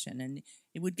attention, and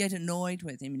he would get annoyed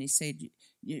with him, and he said,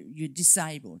 you're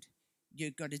disabled.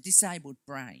 You've got a disabled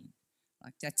brain.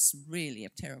 Like, that's really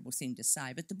a terrible thing to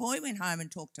say. But the boy went home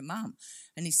and talked to Mum,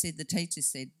 and he said, the teacher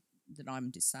said that I'm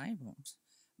disabled.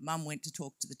 Mum went to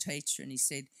talk to the teacher, and he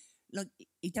said, look,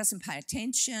 he doesn't pay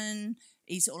attention,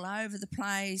 he's all over the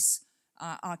place,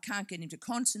 I can't get him to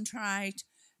concentrate,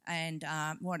 and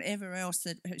whatever else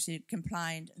that she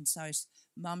complained. And so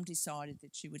Mum decided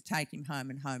that she would take him home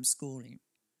and homeschool him.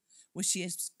 Was she a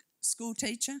school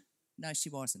teacher? No, she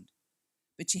wasn't.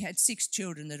 But she had 6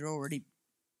 children that are already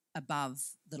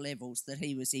above the levels that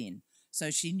he was in. So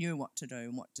she knew what to do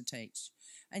and what to teach.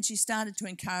 And she started to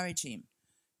encourage him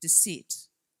to sit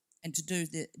and to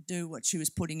do what she was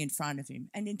putting in front of him,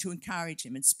 and then to encourage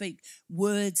him and speak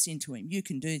words into him. You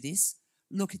can do this.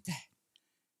 Look at that.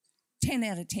 10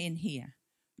 out of 10 here.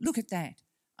 Look at that.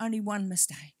 Only 1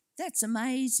 mistake. That's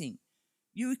amazing.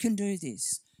 You can do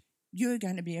this. You're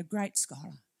going to be a great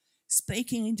scholar.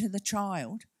 Speaking into the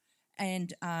child.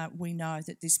 And we know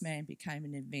that this man became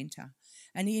an inventor.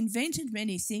 And he invented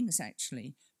many things,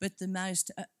 actually, but the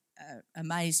most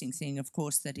amazing thing, of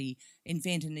course, that he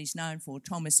invented and he's known for,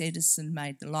 Thomas Edison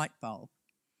made the light bulb.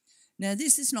 Now,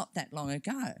 this is not that long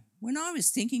ago. When I was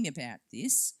thinking about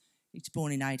this, he was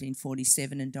born in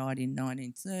 1847 and died in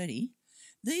 1930,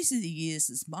 these are the years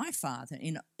as my father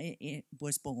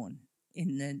was born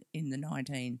in the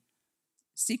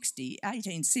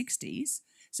 1860s.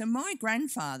 So my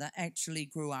grandfather actually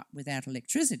grew up without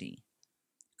electricity,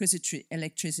 because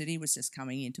electricity was just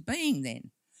coming into being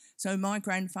then. So my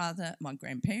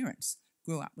grandparents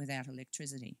grew up without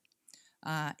electricity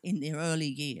in their early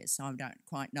years. I don't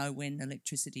quite know when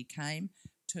electricity came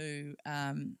to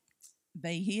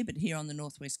be here, but here on the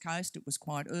northwest coast it was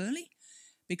quite early,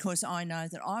 because I know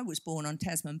that I was born on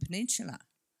Tasman Peninsula,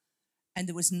 and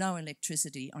there was no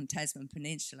electricity on Tasman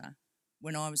Peninsula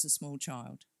when I was a small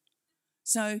child.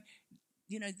 So,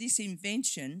 this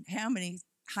invention, how many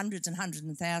hundreds and hundreds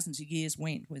and thousands of years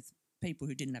went with people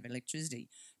who didn't have electricity,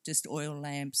 just oil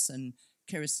lamps and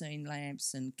kerosene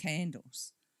lamps and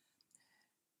candles.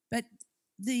 But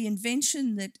the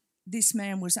invention that this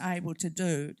man was able to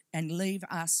do and leave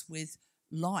us with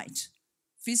light,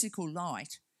 physical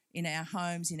light in our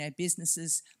homes, in our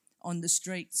businesses, on the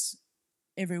streets,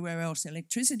 everywhere else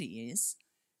electricity is,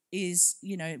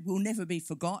 will never be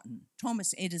forgotten.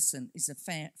 Thomas Edison is a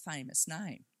famous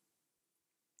name.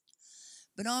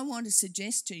 But I want to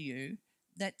suggest to you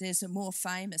that there's a more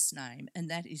famous name, and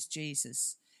that is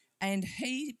Jesus. And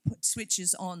he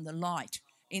switches on the light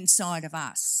inside of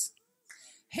us.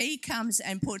 He comes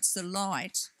and puts the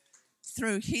light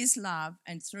through his love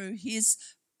and through his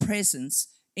presence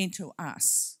into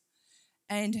us.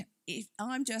 And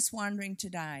I'm just wondering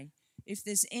today if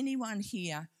there's anyone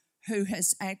here who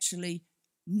has actually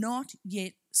not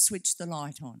yet switched the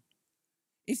light on.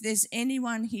 If there's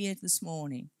anyone here this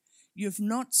morning, you've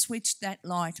not switched that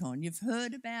light on. You've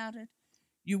heard about it.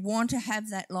 You want to have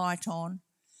that light on.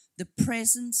 The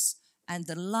presence and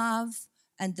the love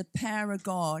and the power of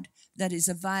God that is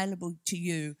available to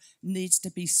you needs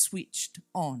to be switched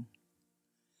on.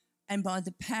 And by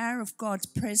the power of God's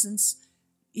presence,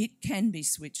 it can be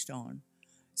switched on.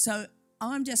 So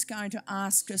I'm just going to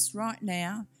ask us right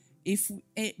now if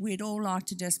we'd all like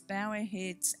to just bow our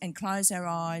heads and close our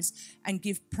eyes and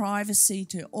give privacy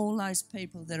to all those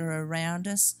people that are around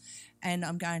us. And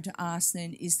I'm going to ask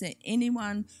then, is there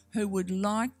anyone who would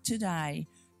like today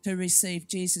to receive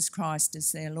Jesus Christ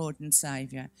as their Lord and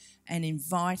Saviour and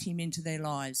invite him into their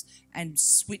lives and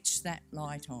switch that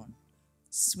light on?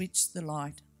 Switch the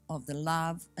light of the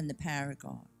love and the power of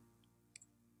God.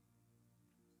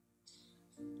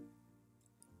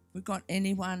 We've got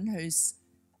anyone who's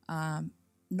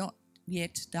not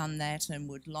yet done that and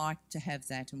would like to have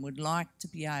that and would like to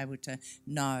be able to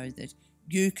know that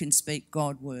you can speak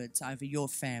God words over your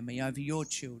family, over your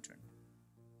children.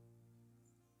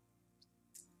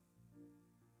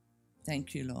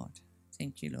 Thank you, Lord.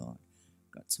 Thank you, Lord.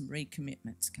 Got some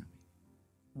recommitments coming.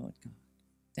 Lord God.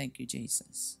 Thank you,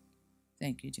 Jesus.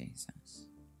 Thank you, Jesus.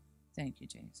 Thank you,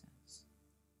 Jesus.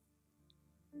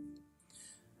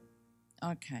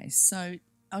 Okay, so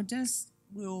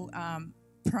we'll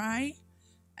pray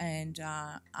and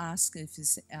ask if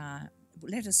there's,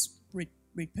 let us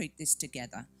repeat this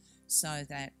together so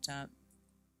that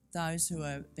those who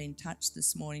have been touched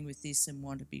this morning with this and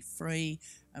want to be free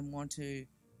and want to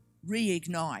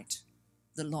reignite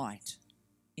the light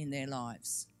in their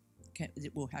lives,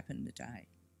 it will happen today.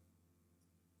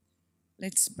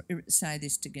 Let's say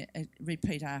this together.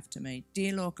 Repeat after me.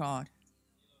 Dear Lord God,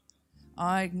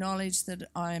 I acknowledge that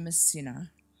I am a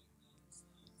sinner.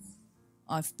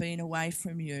 I've been away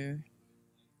from you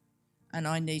and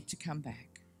I need to come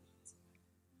back.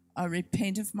 I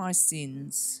repent of my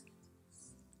sins.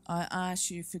 I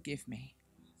ask you forgive me.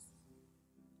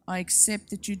 I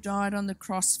accept that you died on the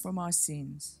cross for my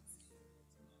sins.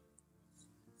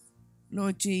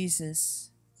 Lord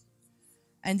Jesus,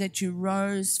 and that you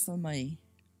rose for me.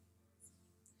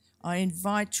 I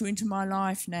invite you into my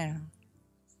life now.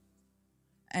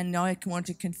 And I want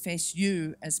to confess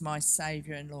you as my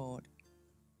Saviour and Lord.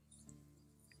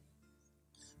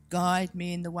 Guide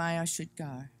me in the way I should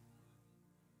go,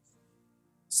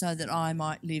 so that I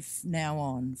might live now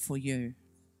on for you.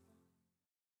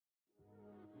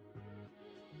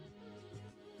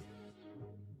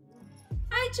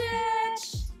 Hi,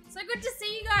 church! So good to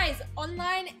see you guys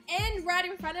online and right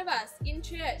in front of us in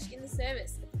church in the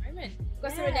service at the moment. We've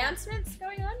got some announcements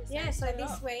going on. So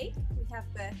this week we have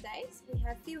birthdays. We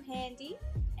have Phil Handy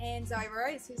and Zoe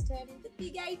Rose, who's turning the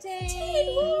big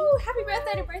 18. Woo! Happy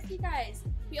birthday to both of you guys.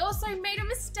 We also made a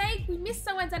mistake. We missed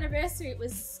someone's anniversary. It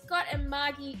was Scott and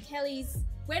Margie Kelly's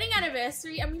wedding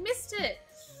anniversary and we missed it.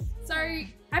 So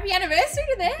happy anniversary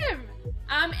to them.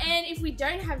 And if we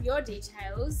don't have your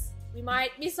details, we might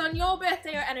miss on your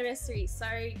birthday or anniversary. So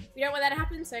we don't want that to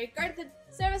happen. So go to the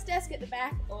service desk at the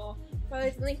back or follow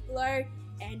the link below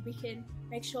and we can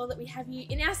make sure that we have you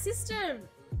in our system.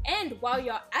 And while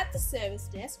you're at the service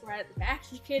desk right at the back,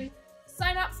 you can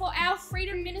sign up for our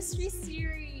Freedom Ministry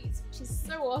series, which is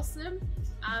so awesome.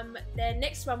 The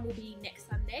next one will be next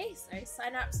Sunday, so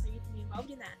sign up so you can be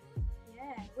involved in that.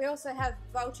 Yeah, we also have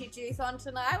Voltage Youth on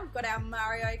tonight. We've got our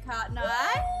Mario Kart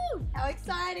night. Woo! How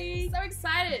exciting! So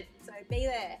excited. So be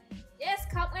there. Yes,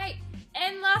 can't wait.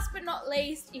 And last but not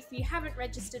least, if you haven't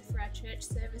registered for our church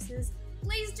services,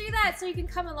 please do that so you can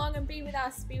come along and be with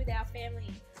us, be with our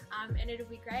family, and it'll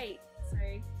be great. So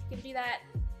you can do that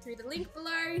through the link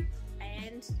below,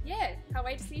 and yeah, can't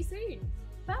wait to see you soon.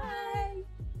 Bye!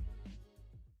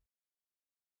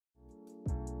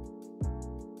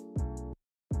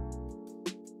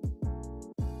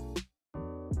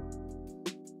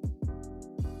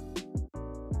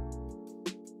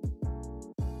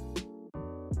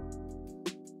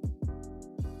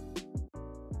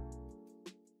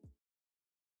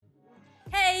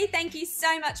 Hey, thank you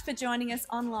so much for joining us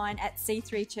online at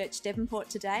C3 Church Devonport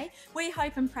today. We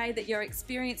hope and pray that your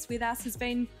experience with us has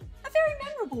been a very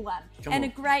memorable one and a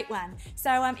great one.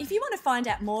 So if you want to find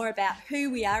out more about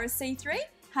who we are as C3,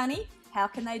 honey, How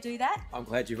can they do that? I'm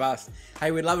glad you've asked.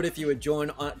 Hey, we'd love it if you would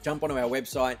jump onto our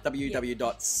website,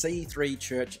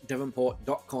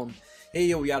 www.c3churchdevonport.com. Here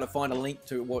you'll be able to find a link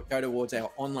to go towards our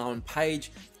online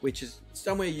page, which is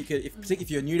somewhere you could, particularly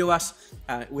if you're new to us,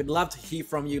 we'd love to hear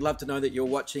from you, love to know that you're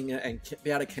watching and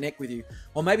be able to connect with you.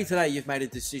 Or maybe today you've made a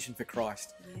decision for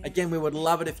Christ. Yeah. Again, we would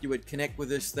love it if you would connect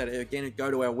with us, that again,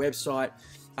 go to our website.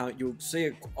 You'll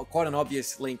see quite an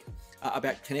obvious link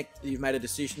about connect. You've made a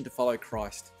decision to follow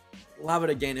Christ. Love it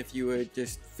again if you would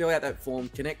just fill out that form,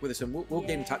 connect with us, and we'll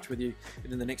get in touch with you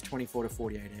within the next 24 to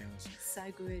 48 hours. So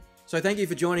good. So thank you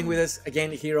for joining with us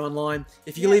again here online.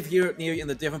 If you live here near in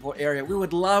the Devonport area, we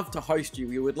would love to host you.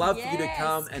 We would love for you to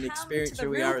come and experience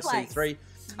who we are at C3.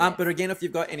 But again, if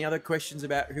you've got any other questions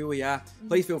about who we are,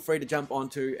 please feel free to jump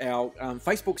onto our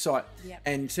Facebook site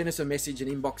and send us a message and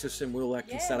inbox us, and we'll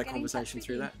can start a conversation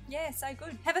through that. Yeah, so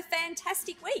good. Have a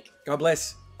fantastic week. God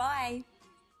bless. Bye.